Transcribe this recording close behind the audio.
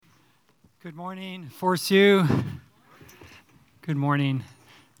Good morning, Force You. Good morning.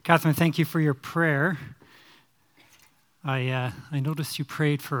 Catherine, thank you for your prayer. I noticed you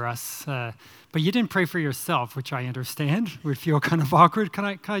prayed for us, but you didn't pray for yourself, which I understand would feel kind of awkward.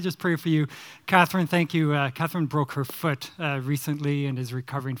 Can I just pray for you? Catherine, thank you. Catherine broke her foot recently and is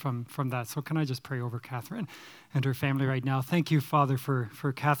recovering from that. So can I just pray over Catherine and her family right now? Thank you, Father,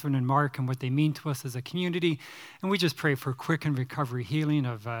 for Catherine and Mark and what they mean to us as a community. And we just pray for quick and recovery healing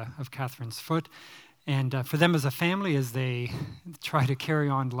of Catherine's foot. And for them as a family, as they try to carry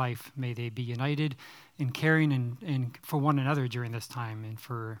on life, may they be united in caring and for one another during this time, and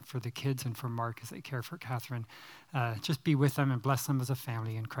for the kids and for Mark as they care for Catherine. Just be with them and bless them as a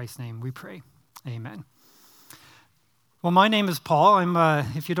family. In Christ's name we pray. Amen. Well, my name is Paul.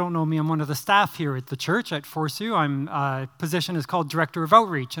 If you don't know me, I'm one of the staff here at the church at ForceU. Position is called Director of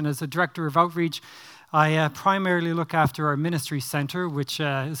Outreach, and as a Director of Outreach, I primarily look after our ministry center, which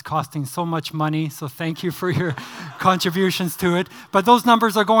is costing so much money, so thank you for your contributions to it. But those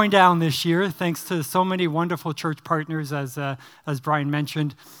numbers are going down this year, thanks to so many wonderful church partners, as Brian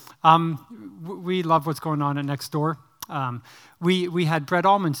mentioned. We love what's going on at Next Door. We had Brett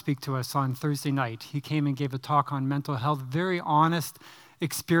Allman speak to us on Thursday night. He came and gave a talk on mental health, very honest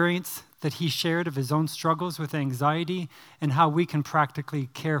experience that he shared of his own struggles with anxiety and how we can practically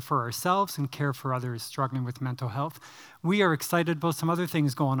care for ourselves and care for others struggling with mental health. We are excited about some other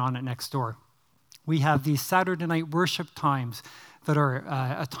things going on at Next Door. We have these Saturday night worship times that are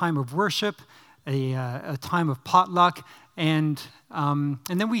a time of worship, a time of potluck, and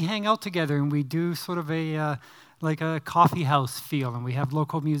then we hang out together and we do sort of like a coffee house feel, and we have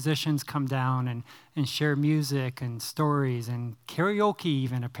local musicians come down and share music and stories and karaoke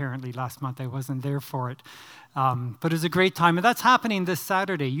even. Apparently last month I wasn't there for it, but it was a great time, and that's happening this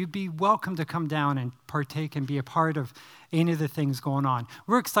Saturday. You'd be welcome to come down and partake and be a part of any of the things going on.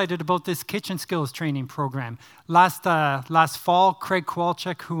 We're excited about this kitchen skills training program. Last fall, Craig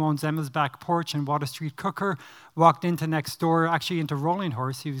Kowalczyk, who owns Emma's Back Porch and Water Street Cooker, walked into Next Door, actually into Rolling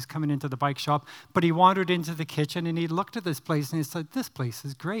Horse. He was coming into the bike shop, but he wandered into the kitchen and he looked at this place and he said, "This place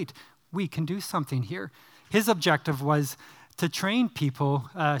is great. We can do something here." His objective was to train people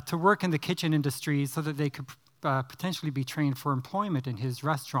to work in the kitchen industry so that they could potentially be trained for employment in his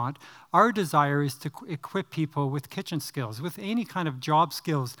restaurant. Our desire is to equip people with kitchen skills, with any kind of job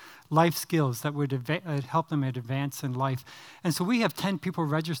skills, life skills that would help them advance in life. And so we have 10 people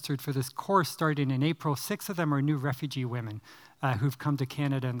registered for this course starting in April. 6 of them are new refugee women who've come to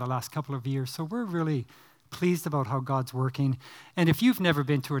Canada in the last couple of years. So we're really pleased about how God's working. And if you've never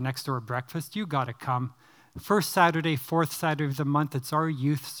been to a Next Door breakfast, you got to come. First Saturday, fourth Saturday of the month, it's our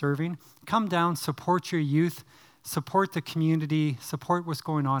youth serving. Come down, support your youth, support the community, support what's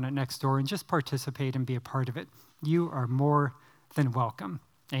going on at Next Door, and just participate and be a part of it. You are more than welcome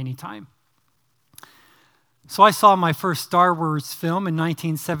anytime. So I saw my first Star Wars film in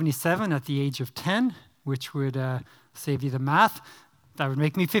 1977 at the age of 10, which would save you the math. That would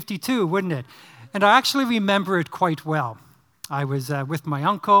make me 52, wouldn't it? And I actually remember it quite well. I was with my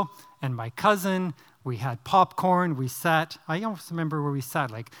uncle and my cousin. We had popcorn. We sat, I almost remember where we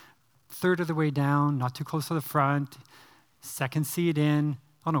sat, like third of the way down, not too close to the front, second seat in.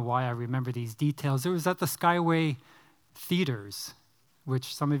 I don't know why I remember these details. It was at the Skyway Theaters,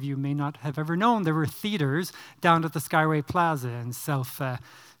 which some of you may not have ever known. There were theaters down at the Skyway Plaza in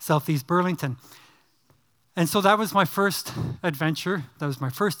Southeast Burlington. And so that was my first adventure. That was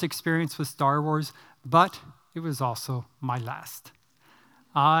my first experience with Star Wars, but it was also my last.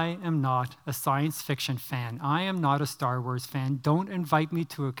 I am not a science fiction fan. I am not a Star Wars fan. Don't invite me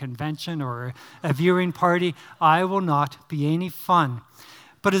to a convention or a viewing party. I will not be any fun.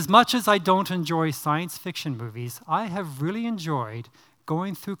 But as much as I don't enjoy science fiction movies, I have really enjoyed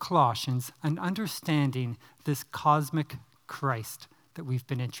going through Colossians and understanding this cosmic Christ that we've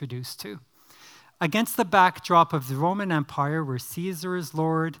been introduced to. Against the backdrop of the Roman Empire, where Caesar is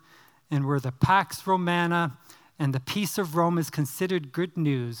Lord and where the Pax Romana and the peace of Rome is considered good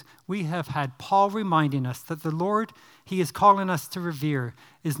news, we have had Paul reminding us that the Lord he is calling us to revere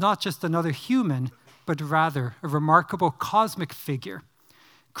is not just another human, but rather a remarkable cosmic figure.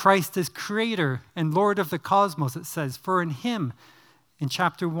 Christ is creator and Lord of the cosmos, it says, for in him, in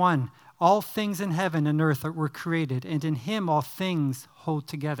chapter 1, all things in heaven and earth were created, and in him all things hold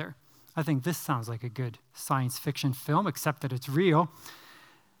together. I think this sounds like a good science fiction film, except that it's real.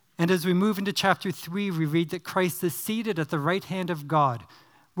 And as we move into chapter 3, we read that Christ is seated at the right hand of God,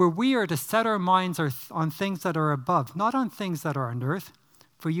 where we are to set our minds on things that are above, not on things that are on earth,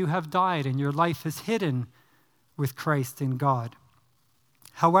 for you have died and your life is hidden with Christ in God.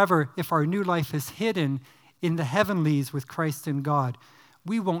 However, if our new life is hidden in the heavenlies with Christ in God,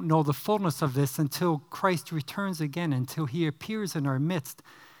 we won't know the fullness of this until Christ returns again, until he appears in our midst.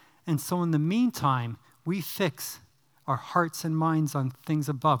 And so in the meantime, we fix our hearts and minds on things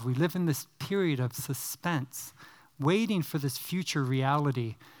above. We live in this period of suspense, waiting for this future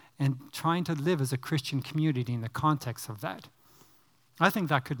reality and trying to live as a Christian community in the context of that. I think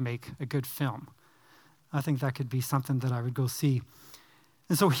that could make a good film. I think that could be something that I would go see.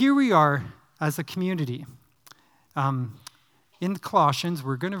 And so here we are as a community. In Colossians,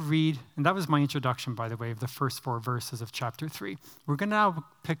 we're going to read, and that was my introduction, by the way, of the first 4 verses of chapter 3. We're going to now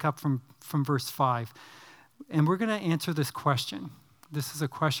pick up from verse 5, and we're going to answer this question. This is a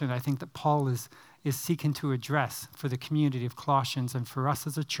question I think that Paul is seeking to address for the community of Colossians and for us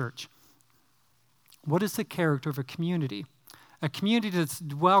as a church. What is the character of a community? A community that's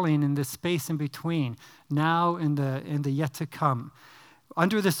dwelling in this space in between, now and the yet to come.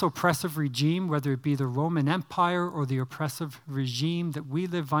 Under this oppressive regime, whether it be the Roman Empire or the oppressive regime that we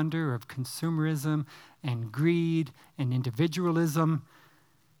live under of consumerism and greed and individualism,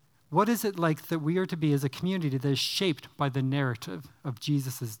 what is it like that we are to be as a community that is shaped by the narrative of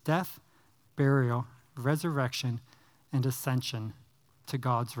Jesus' death, burial, resurrection, and ascension to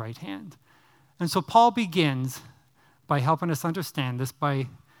God's right hand? And so Paul begins by helping us understand this by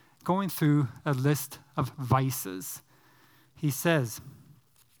going through a list of vices. He says,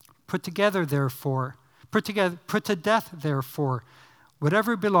 Put to death, therefore,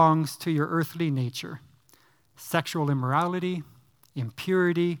 whatever belongs to your earthly nature: sexual immorality,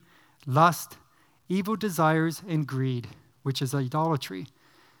 impurity, lust, evil desires, and greed, which is idolatry.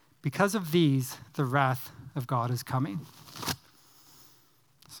 Because of these, the wrath of God is coming.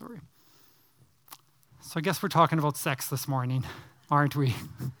 Sorry. So I guess we're talking about sex this morning, aren't we?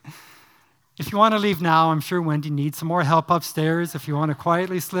 If you want to leave now, I'm sure Wendy needs some more help upstairs if you want to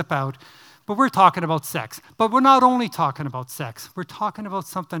quietly slip out. But we're talking about sex. But we're not only talking about sex. We're talking about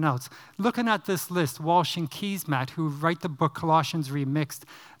something else. Looking at this list, Walsh and Keesmaat, who write the book Colossians Remixed,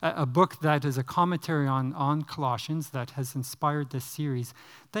 a book that is a commentary on Colossians that has inspired this series,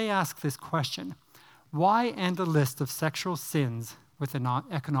 they ask this question: why end a list of sexual sins with an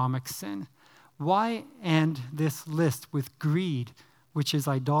economic sin? Why end this list with greed, which is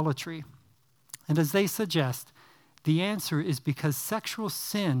idolatry? And as they suggest, the answer is because sexual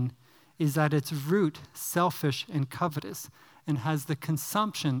sin is at its root selfish and covetous and has the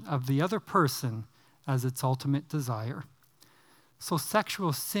consumption of the other person as its ultimate desire. So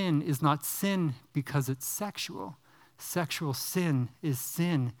sexual sin is not sin because it's sexual. Sexual sin is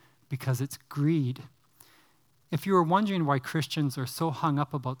sin because it's greed. If you are wondering why Christians are so hung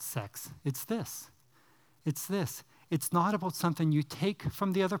up about sex, it's this. It's this. It's not about something you take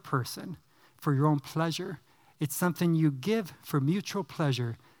from the other person for your own pleasure. It's something you give for mutual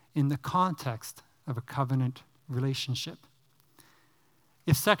pleasure in the context of a covenant relationship.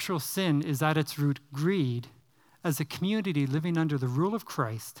 If sexual sin is at its root greed, as a community living under the rule of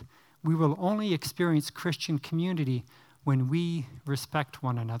Christ, we will only experience Christian community when we respect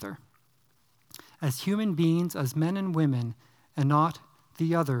one another as human beings, as men and women, and not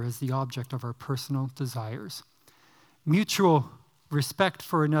the other as the object of our personal desires. Mutual respect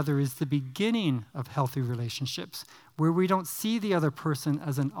for another is the beginning of healthy relationships, where we don't see the other person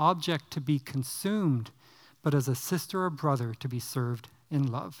as an object to be consumed, but as a sister or brother to be served in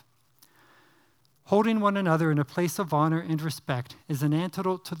love. Holding one another in a place of honor and respect is an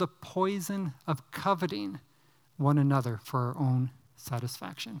antidote to the poison of coveting one another for our own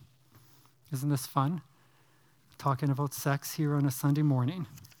satisfaction. Isn't this fun? Talking about sex here on a Sunday morning.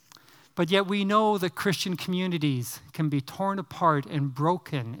 But yet we know that Christian communities can be torn apart and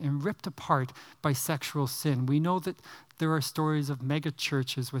broken and ripped apart by sexual sin. We know that there are stories of mega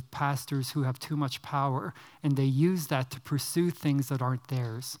churches with pastors who have too much power, and they use that to pursue things that aren't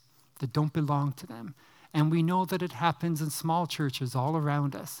theirs, that don't belong to them. And we know that it happens in small churches all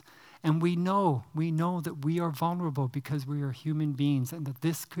around us. And we know that we are vulnerable because we are human beings and that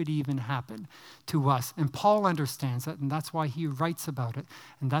this could even happen to us. And Paul understands that, and that's why he writes about it.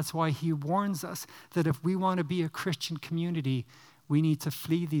 And that's why he warns us that if we want to be a Christian community, we need to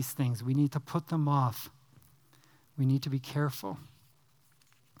flee these things. We need to put them off. We need to be careful.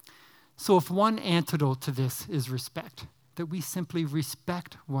 So if one antidote to this is respect, that we simply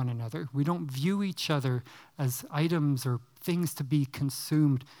respect one another. We don't view each other as items or things to be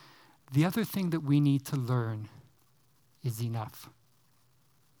consumed. The other thing that we need to learn is enough.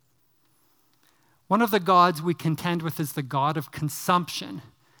 One of the gods we contend with is the god of consumption.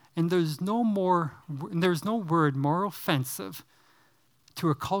 And there's no word more offensive to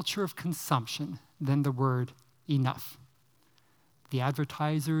a culture of consumption than the word enough. The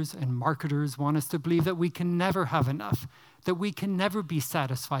advertisers and marketers want us to believe that we can never have enough, that we can never be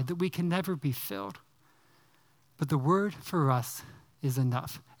satisfied, that we can never be filled. But the word for us is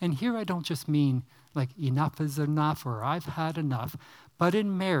enough. And here I don't just mean like enough is enough or I've had enough. But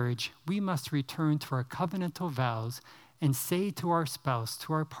in marriage, we must return to our covenantal vows and say to our spouse,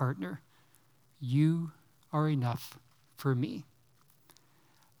 to our partner, you are enough for me.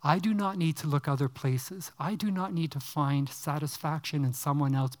 I do not need to look other places. I do not need to find satisfaction in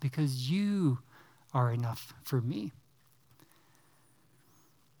someone else because you are enough for me.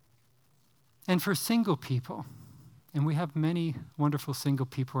 And for single people, and we have many wonderful single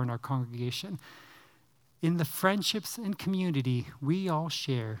people in our congregation, in the friendships and community we all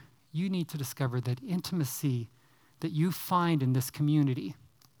share, you need to discover that intimacy that you find in this community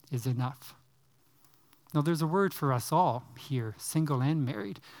is enough. Now, there's a word for us all here, single and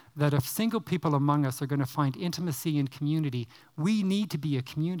married, that if single people among us are going to find intimacy in community, we need to be a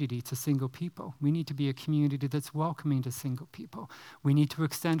community to single people. We need to be a community that's welcoming to single people. We need to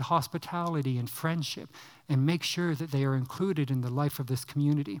extend hospitality and friendship and make sure that they are included in the life of this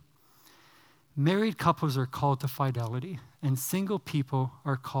community. Married couples are called to fidelity, and single people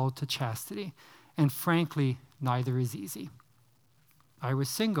are called to chastity. And frankly, neither is easy. I was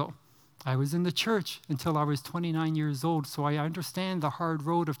single. I was in the church until I was 29 years old, so I understand the hard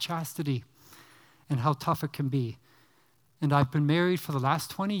road of chastity and how tough it can be. And I've been married for the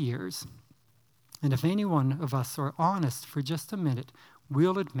last 20 years. And if any one of us are honest for just a minute,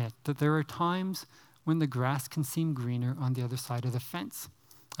 we'll admit that there are times when the grass can seem greener on the other side of the fence.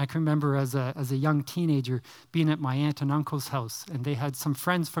 I can remember as a young teenager being at my aunt and uncle's house, and they had some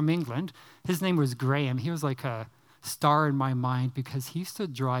friends from England. His name was Graham. He was like a star in my mind because he used to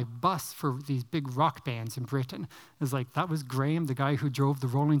drive bus for these big rock bands in Britain. It was like, that was Graham, the guy who drove the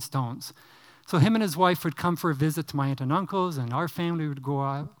Rolling Stones. So him and his wife would come for a visit to my aunt and uncle's, and our family would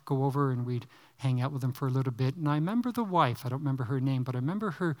go over and we'd hang out with them for a little bit. And I remember the wife, I don't remember her name, but I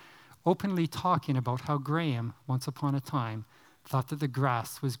remember her openly talking about how Graham, once upon a time, thought that the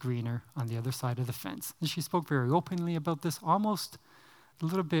grass was greener on the other side of the fence. And she spoke very openly about this, almost a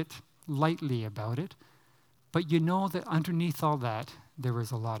little bit lightly about it. But you know that underneath all that, there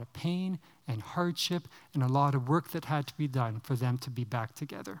was a lot of pain and hardship and a lot of work that had to be done for them to be back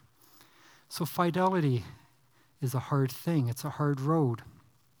together. So fidelity is a hard thing. It's a hard road.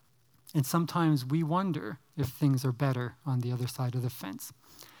 And sometimes we wonder if things are better on the other side of the fence.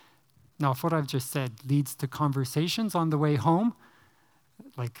 Now, if what I've just said leads to conversations on the way home,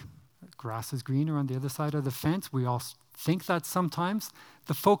 like grass is greener on the other side of the fence, we all think that sometimes,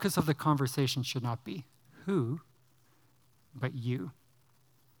 the focus of the conversation should not be who, but you.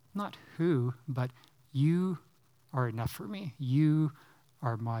 Not who, but you are enough for me. You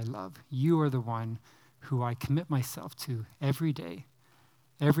are my love. You are the one who I commit myself to every day,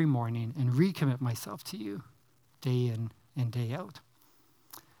 every morning, and recommit myself to you day in and day out.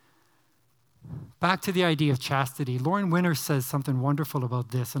 Back to the idea of chastity. Lauren Winner says something wonderful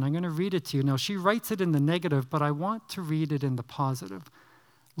about this, and I'm going to read it to you. Now, she writes it in the negative, but I want to read it in the positive.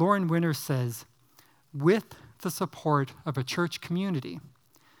 Lauren Winner says, with the support of a church community,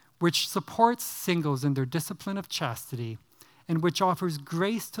 which supports singles in their discipline of chastity, and which offers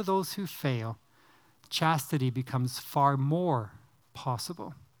grace to those who fail, chastity becomes far more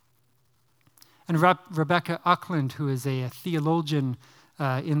possible. And Rebecca Uckland, who is a theologian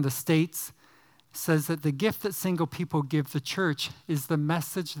in the States, says that the gift that single people give the church is the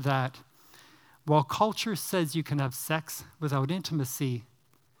message that while culture says you can have sex without intimacy,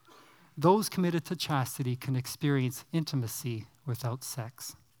 those committed to chastity can experience intimacy without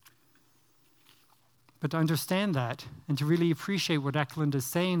sex. But to understand that and to really appreciate what Eklund is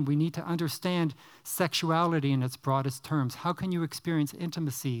saying, we need to understand sexuality in its broadest terms. How can you experience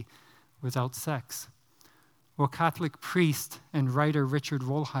intimacy without sex? Well, Catholic priest and writer Richard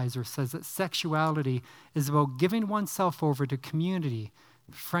Rollheiser says that sexuality is about giving oneself over to community,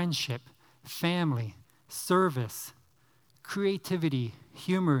 friendship, family, service, creativity,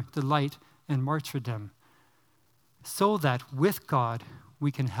 humor, delight, and martyrdom, so that with God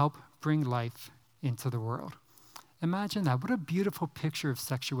we can help bring life into the world. Imagine that. What a beautiful picture of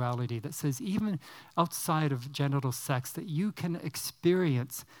sexuality that says even outside of genital sex that you can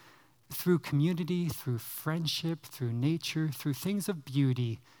experience through community, through friendship, through nature, through things of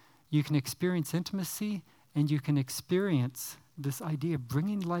beauty. You can experience intimacy and you can experience this idea of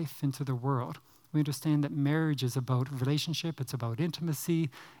bringing life into the world. We understand that marriage is about relationship, it's about intimacy,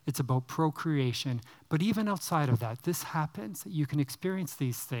 it's about procreation. But even outside of that, this happens. You can experience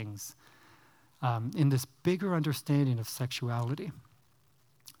these things in this bigger understanding of sexuality.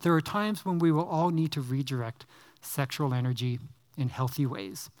 There are times when we will all need to redirect sexual energy in healthy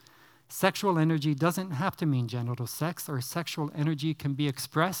ways. Sexual energy doesn't have to mean genital sex. Our sexual energy can be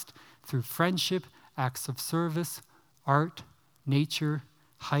expressed through friendship, acts of service, art, nature,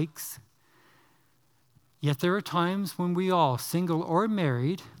 hikes. Yet there are times when we all, single or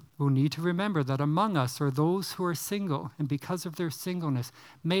married, will need to remember that among us are those who are single and because of their singleness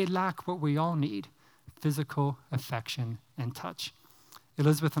may lack what we all need, physical affection and touch.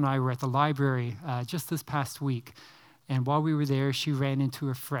 Elizabeth and I were at the library just this past week, and while we were there, she ran into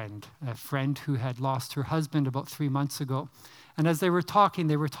a friend who had lost her husband about 3 months ago. And as they were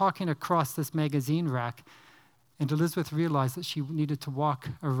talking across this magazine rack, and Elizabeth realized that she needed to walk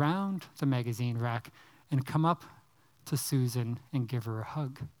around the magazine rack and come up to Susan and give her a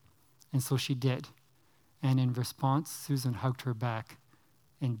hug. And so she did. And in response, Susan hugged her back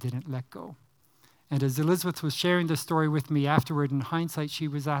and didn't let go. And as Elizabeth was sharing the story with me afterward, in hindsight, she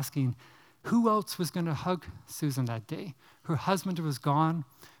was asking, who else was going to hug Susan that day? Her husband was gone.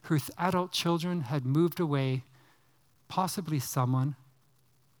 Her adult children had moved away. Possibly someone,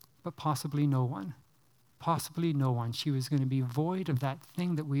 but possibly no one. Possibly no one. She was going to be void of that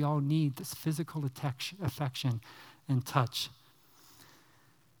thing that we all need, this physical affection and touch.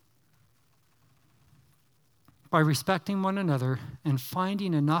 By respecting one another and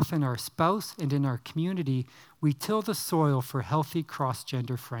finding enough in our spouse and in our community, we till the soil for healthy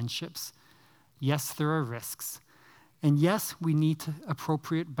cross-gender friendships. Yes, there are risks. And yes, we need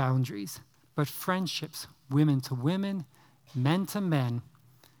appropriate boundaries. But friendships, women to women, men to men,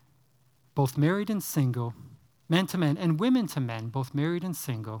 both married and single, men to men and women to men, both married and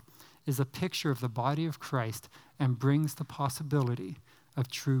single, is a picture of the body of Christ and brings the possibility of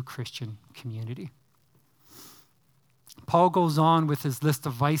true Christian community. Paul goes on with his list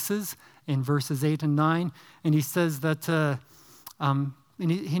of vices in verses 8 and 9, and he says that, and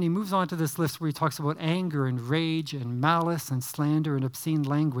he moves on to this list where he talks about anger and rage and malice and slander and obscene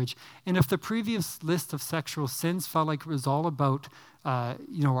language. And if the previous list of sexual sins felt like it was all about,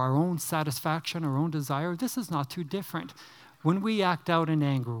 our own satisfaction, our own desire, this is not too different. When we act out in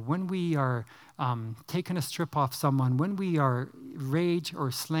anger, when we are taking a strip off someone, when we are rage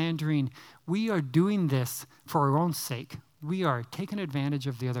or slandering, we are doing this for our own sake. We are taking advantage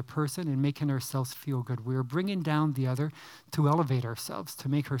of the other person and making ourselves feel good. We are bringing down the other to elevate ourselves, to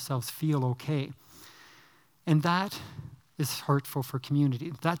make ourselves feel okay. And that is hurtful for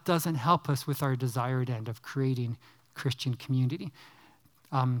community. That doesn't help us with our desired end of creating Christian community.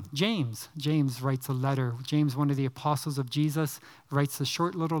 James writes a letter. James, one of the apostles of Jesus, writes a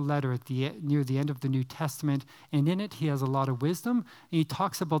short little letter near the end of the New Testament, and in it he has a lot of wisdom, and he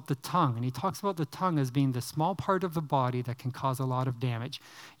talks about the tongue, and he talks about the tongue as being the small part of the body that can cause a lot of damage,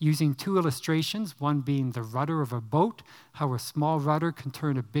 using two illustrations, one being the rudder of a boat, how a small rudder can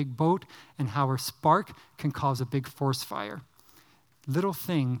turn a big boat, and how a spark can cause a big forest fire. Little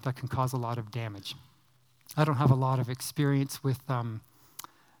thing that can cause a lot of damage. I don't have a lot of experience with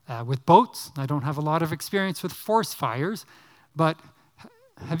boats. I don't have a lot of experience with forest fires, but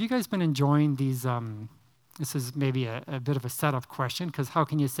have you guys been enjoying these, this is maybe a bit of a setup question, because how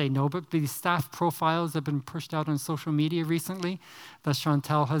can you say no, but these staff profiles have been pushed out on social media recently that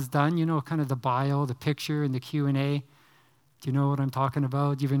Chantel has done, kind of the bio, the picture, and the Q&A. Do you know what I'm talking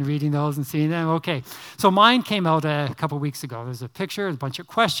about? You've been reading those and seeing them? Okay. So mine came out a couple weeks ago. There's a picture, a bunch of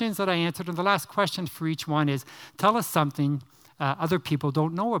questions that I answered, and the last question for each one is, tell us something other people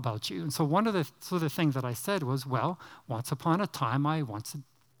don't know about you. And so one of the sort of things that I said was, well, once upon a time, I once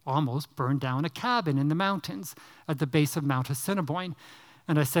almost burned down a cabin in the mountains at the base of Mount Assiniboine.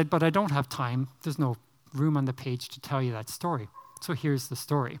 And I said, but I don't have time. There's no room on the page to tell you that story. So here's the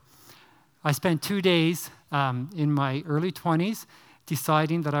story. I spent 2 days in my early 20s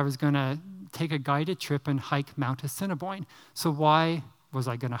deciding that I was going to take a guided trip and hike Mount Assiniboine. So why was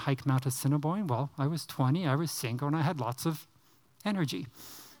I going to hike Mount Assiniboine? Well, I was 20, I was single, and I had lots of energy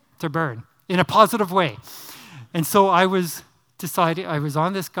to burn in a positive way. And so I was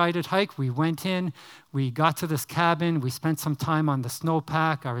on this guided hike. We went in, we got to this cabin, we spent some time on the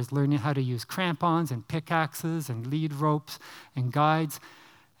snowpack. I was learning how to use crampons and pickaxes and lead ropes and guides.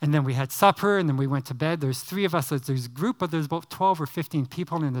 And then we had supper, and then we went to bed. There's 3 of us. There's a group, but there's about 12 or 15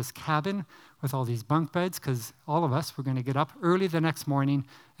 people in this cabin with all these bunk beds, because all of us were going to get up early the next morning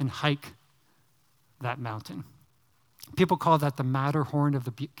and hike that mountain. People call that the Matterhorn of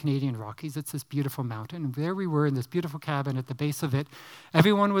the Canadian Rockies. It's this beautiful mountain. And there we were in this beautiful cabin at the base of it.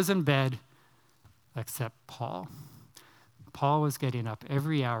 Everyone was in bed except Paul. Paul was getting up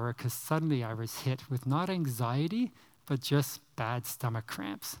every hour because suddenly I was hit with not anxiety, but just bad stomach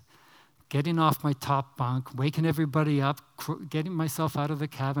cramps. Getting off my top bunk, waking everybody up, getting myself out of the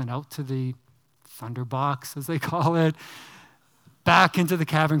cabin, out to the thunder box, as they call it, back into the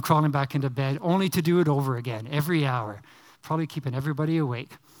cabin, crawling back into bed, only to do it over again every hour, probably keeping everybody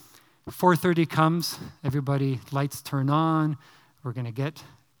awake. 4:30 comes, everybody, lights turn on. We're going to get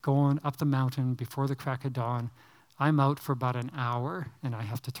going up the mountain before the crack of dawn. I'm out for about an hour, and I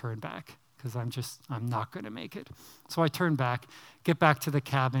have to turn back because I'm not going to make it. So I turn back, get back to the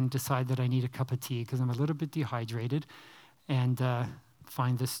cabin, decide that I need a cup of tea because I'm a little bit dehydrated, and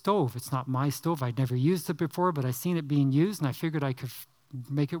find the stove. It's not my stove. I'd never used it before, but I seen it being used, and I figured I could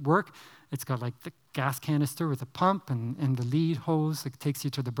make it work. It's got like the gas canister with a pump and the lead hose that takes you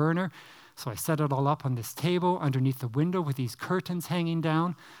to the burner. So I set it all up on this table underneath the window with these curtains hanging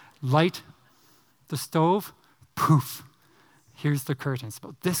down, light the stove, poof, here's the curtains,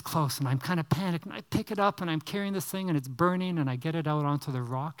 about this close, and I'm kind of panicked, and I pick it up, and I'm carrying this thing, and it's burning, and I get it out onto the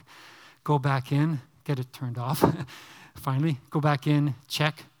rock, go back in, get it turned off, finally, go back in,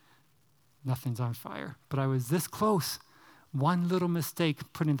 check, nothing's on fire. But I was this close. One little mistake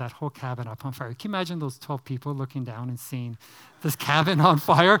putting that whole cabin up on fire. Can you imagine those 12 people looking down and seeing this cabin on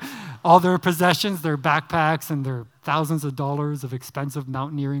fire? All their possessions, their backpacks, and their thousands of dollars of expensive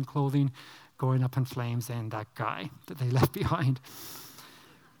mountaineering clothing going up in flames, and that guy that they left behind.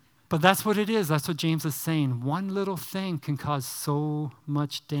 But that's what it is. That's what James is saying. One little thing can cause so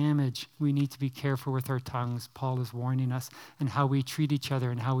much damage. We need to be careful with our tongues. Paul is warning us, and how we treat each other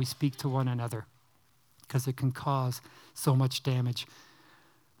and how we speak to one another, because it can cause so much damage.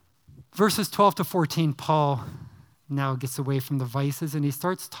 Verses 12 to 14, Paul now gets away from the vices, and he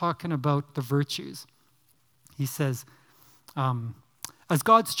starts talking about the virtues. He says, as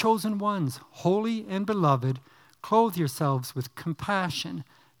God's chosen ones, holy and beloved, clothe yourselves with compassion,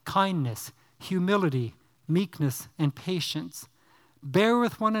 kindness, humility, meekness, and patience. Bear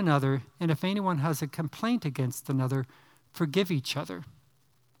with one another, and if anyone has a complaint against another, forgive each other.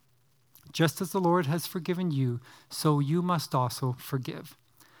 Just as the Lord has forgiven you, so you must also forgive.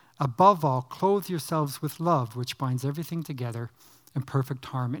 Above all, clothe yourselves with love, which binds everything together in perfect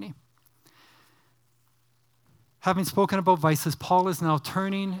harmony. Having spoken about vices, Paul is now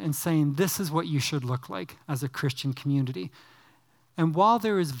turning and saying, this is what you should look like as a Christian community. And while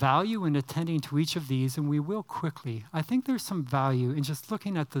there is value in attending to each of these, and we will quickly, I think there's some value in just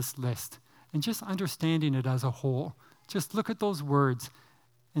looking at this list and just understanding it as a whole. Just look at those words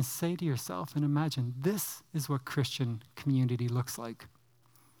and say to yourself and imagine, this is what Christian community looks like.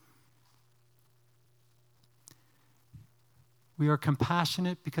 We are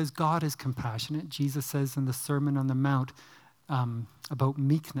compassionate because God is compassionate. Jesus says in the Sermon on the Mount about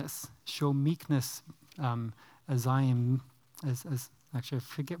meekness. Show meekness as I am, as actually I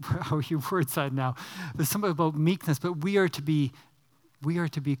forget how you word that now. There's something about meekness, but we are to be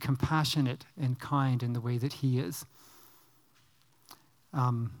compassionate and kind in the way that He is.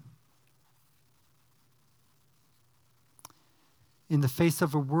 In the face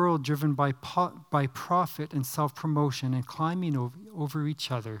of a world driven by profit and self-promotion and climbing over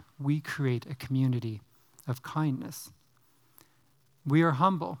each other, we create a community of kindness. We are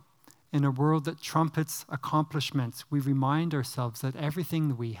humble. In a world that trumpets accomplishments, we remind ourselves that everything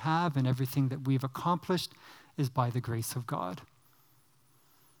that we have and everything that we've accomplished is by the grace of God.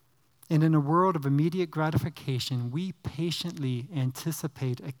 And in a world of immediate gratification, we patiently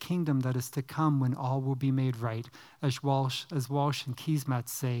anticipate a kingdom that is to come when all will be made right. As Walsh and Keesmaat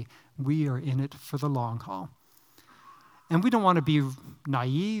say, we are in it for the long haul. And we don't want to be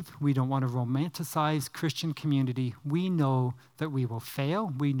naive. We don't want to romanticize Christian community. We know that we will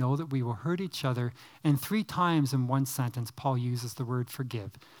fail. We know that we will hurt each other. And 3 times in one sentence, Paul uses the word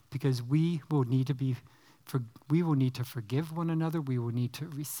forgive, because we will need to forgive one another. We will need to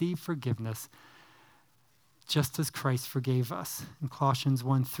receive forgiveness just as Christ forgave us. In Colossians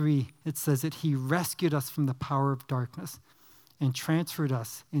 1:3, it says that He rescued us from the power of darkness and transferred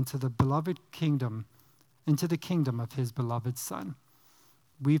us into the kingdom of His beloved Son.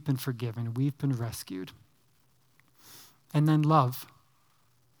 We've been forgiven. We've been rescued. And then love.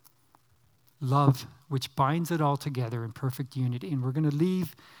 Love, which binds it all together in perfect unity. And we're going to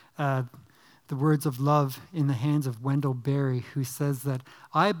leave the words of love in the hands of Wendell Berry, who says that,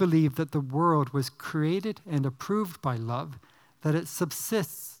 I believe that the world was created and approved by love, that it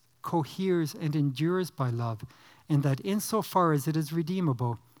subsists, coheres, and endures by love, and that insofar as it is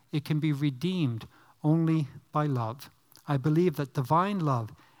redeemable, it can be redeemed only by love. I believe that divine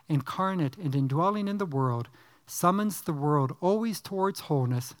love, incarnate and indwelling in the world, summons the world always towards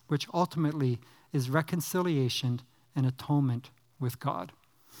wholeness, which ultimately is reconciliation and atonement with God.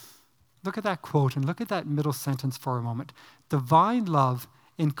 Look at that quote and look at that middle sentence for a moment. Divine love,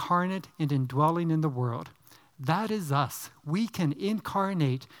 incarnate and indwelling in the world. That is us. We can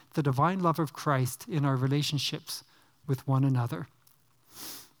incarnate the divine love of Christ in our relationships with one another.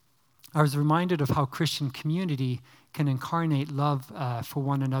 I was reminded of how Christian community can incarnate love for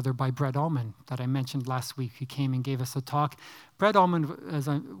one another by Brett Ullman that I mentioned last week. He came and gave us a talk. Brett Ullman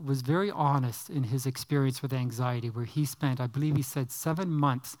was very honest in his experience with anxiety, where he spent, I believe he said, 7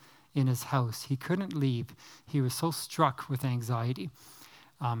 months in his house. He couldn't leave. He was so struck with anxiety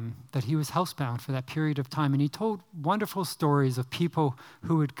that he was housebound for that period of time. And he told wonderful stories of people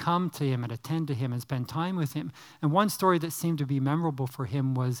who would come to him and attend to him and spend time with him. And one story that seemed to be memorable for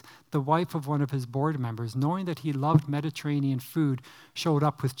him was the wife of one of his board members, knowing that he loved Mediterranean food, showed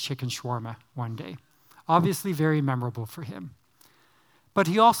up with chicken shawarma one day. Obviously very memorable for him. But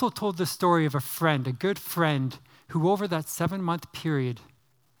he also told the story of a friend, a good friend, who over that 7-month period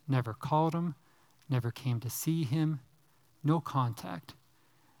never called him, never came to see him, no contact.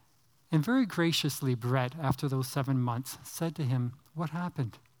 And very graciously, Brett, after those 7 months, said to him, "What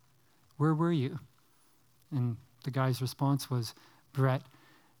happened? Where were you?" And the guy's response was, "Brett,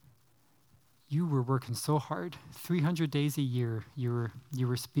 you were working so hard. 300 days a year, you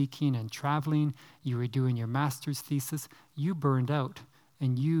were speaking and traveling. You were doing your master's thesis. You burned out,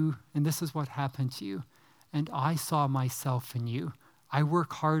 and this is what happened to you. And I saw myself in you. I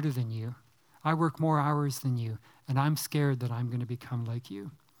work harder than you. I work more hours than you, and I'm scared that I'm going to become like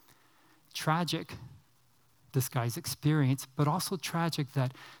you." Tragic, this guy's experience, but also tragic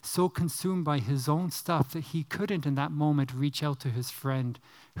that so consumed by his own stuff that he couldn't in that moment reach out to his friend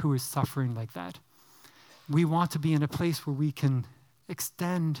who was suffering like that. We want to be in a place where we can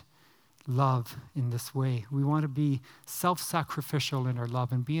extend love in this way. We want to be self-sacrificial in our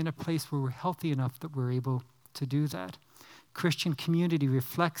love and be in a place where we're healthy enough that we're able to do that. Christian community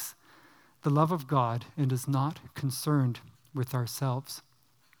reflects the love of God and is not concerned with ourselves.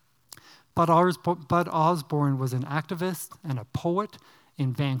 Bud Osborne was an activist and a poet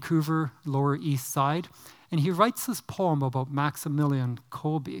in Vancouver, Lower East Side, and he writes this poem about Maximilian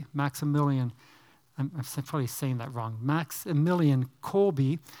Kolbe. I'm probably saying that wrong. Maximilian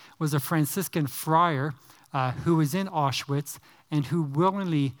Kolbe was a Franciscan friar who was in Auschwitz and who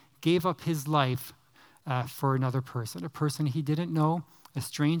willingly gave up his life for another person, a person he didn't know, a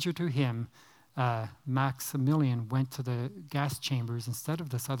stranger to him. Maximilian went to the gas chambers instead of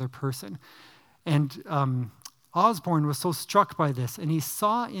this other person. And Osborne was so struck by this, and he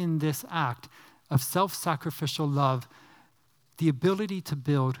saw in this act of self-sacrificial love the ability to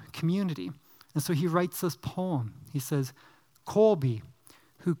build community. And so he writes this poem. He says, "Kolbe,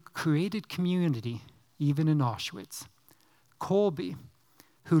 who created community even in Auschwitz. Kolbe,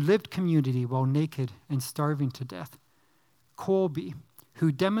 who lived community while naked and starving to death. Kolbe,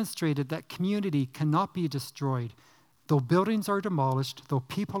 who demonstrated that community cannot be destroyed, though buildings are demolished, though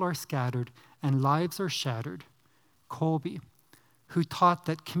people are scattered, and lives are shattered. Kolbe, who taught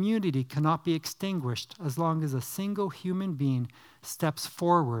that community cannot be extinguished as long as a single human being steps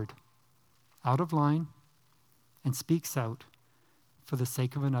forward, out of line, and speaks out for the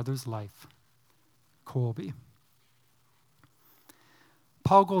sake of another's life. Kolbe."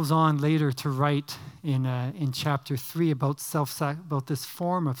 Paul goes on later to write in chapter 3 about this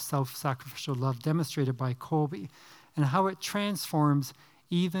form of self-sacrificial love demonstrated by Kolbe and how it transforms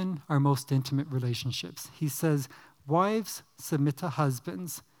even our most intimate relationships. He says, "Wives, submit to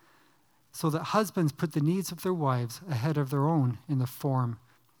husbands, so that husbands put the needs of their wives ahead of their own in the form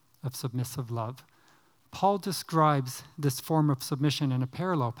of submissive love." Paul describes this form of submission in a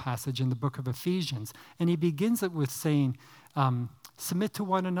parallel passage in the book of Ephesians, and he begins it with saying, "Submit to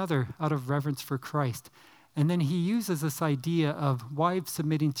one another out of reverence for Christ." And then he uses this idea of wives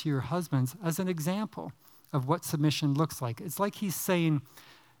submitting to your husbands as an example of what submission looks like. It's like he's saying,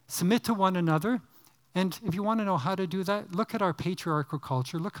 submit to one another. And if you want to know how to do that, look at our patriarchal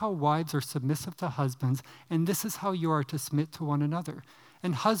culture. Look how wives are submissive to husbands, and this is how you are to submit to one another.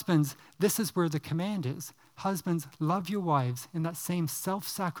 And husbands, this is where the command is. Husbands, love your wives in that same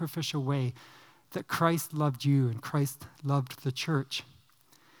self-sacrificial way that Christ loved you and Christ loved the church.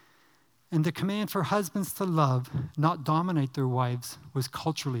 And the command for husbands to love, not dominate their wives, was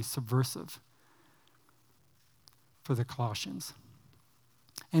culturally subversive for the Colossians.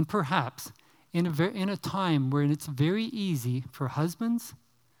 And perhaps in a time where it's very easy for husbands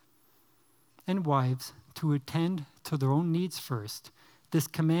and wives to attend to their own needs first, this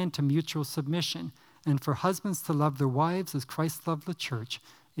command to mutual submission, and for husbands to love their wives as Christ loved the church,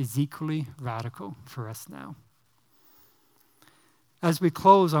 is equally radical for us now. As we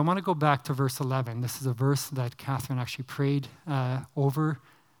close, I want to go back to verse 11. This is a verse that Catherine actually prayed over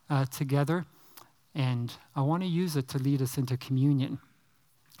together, and I want to use it to lead us into communion.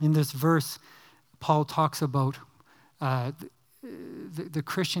 In this verse, Paul talks about the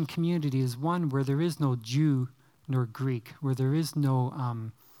Christian community is one where there is no Jew nor Greek, where there is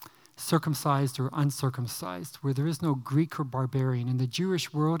no circumcised or uncircumcised, where there is no Greek or barbarian. In the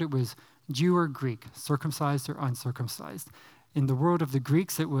Jewish world, it was Jew or Greek, circumcised or uncircumcised. In the world of the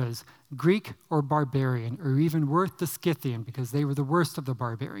Greeks, it was Greek or barbarian, or even worse, the Scythian, because they were the worst of the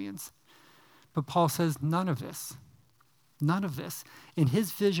barbarians. But Paul says none of this. None of this. In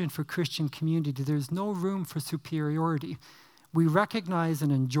his vision for Christian community, there's no room for superiority. We recognize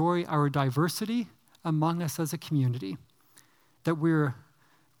and enjoy our diversity among us as a community,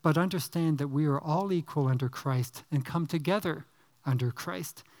 but understand that we are all equal under Christ and come together under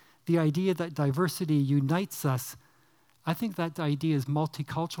Christ. The idea that diversity unites us, I think that idea is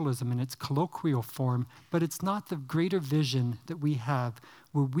multiculturalism in its colloquial form, but it's not the greater vision that we have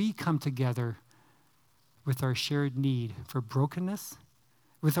where we come together with our shared need for brokenness,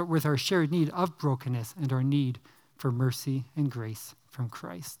 with our shared need of brokenness and our need for mercy and grace from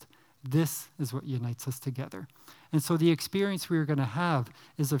Christ. This is what unites us together. And so the experience we are going to have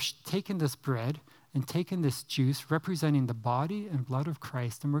is of taking this bread and taking this juice representing the body and blood of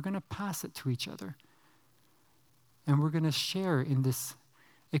Christ, and we're going to pass it to each other. And we're going to share in this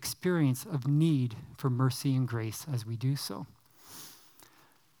experience of need for mercy and grace as we do so.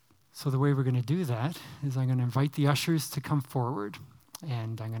 So the way we're going to do that is I'm going to invite the ushers to come forward,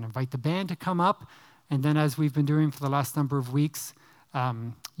 and I'm going to invite the band to come up, and then as we've been doing for the last number of weeks,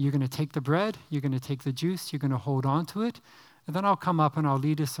 you're going to take the bread, you're going to take the juice, you're going to hold on to it, and then I'll come up and I'll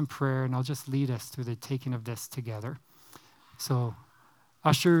lead us in prayer, and I'll just lead us through the taking of this together. So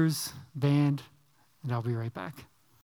ushers, band, and I'll be right back.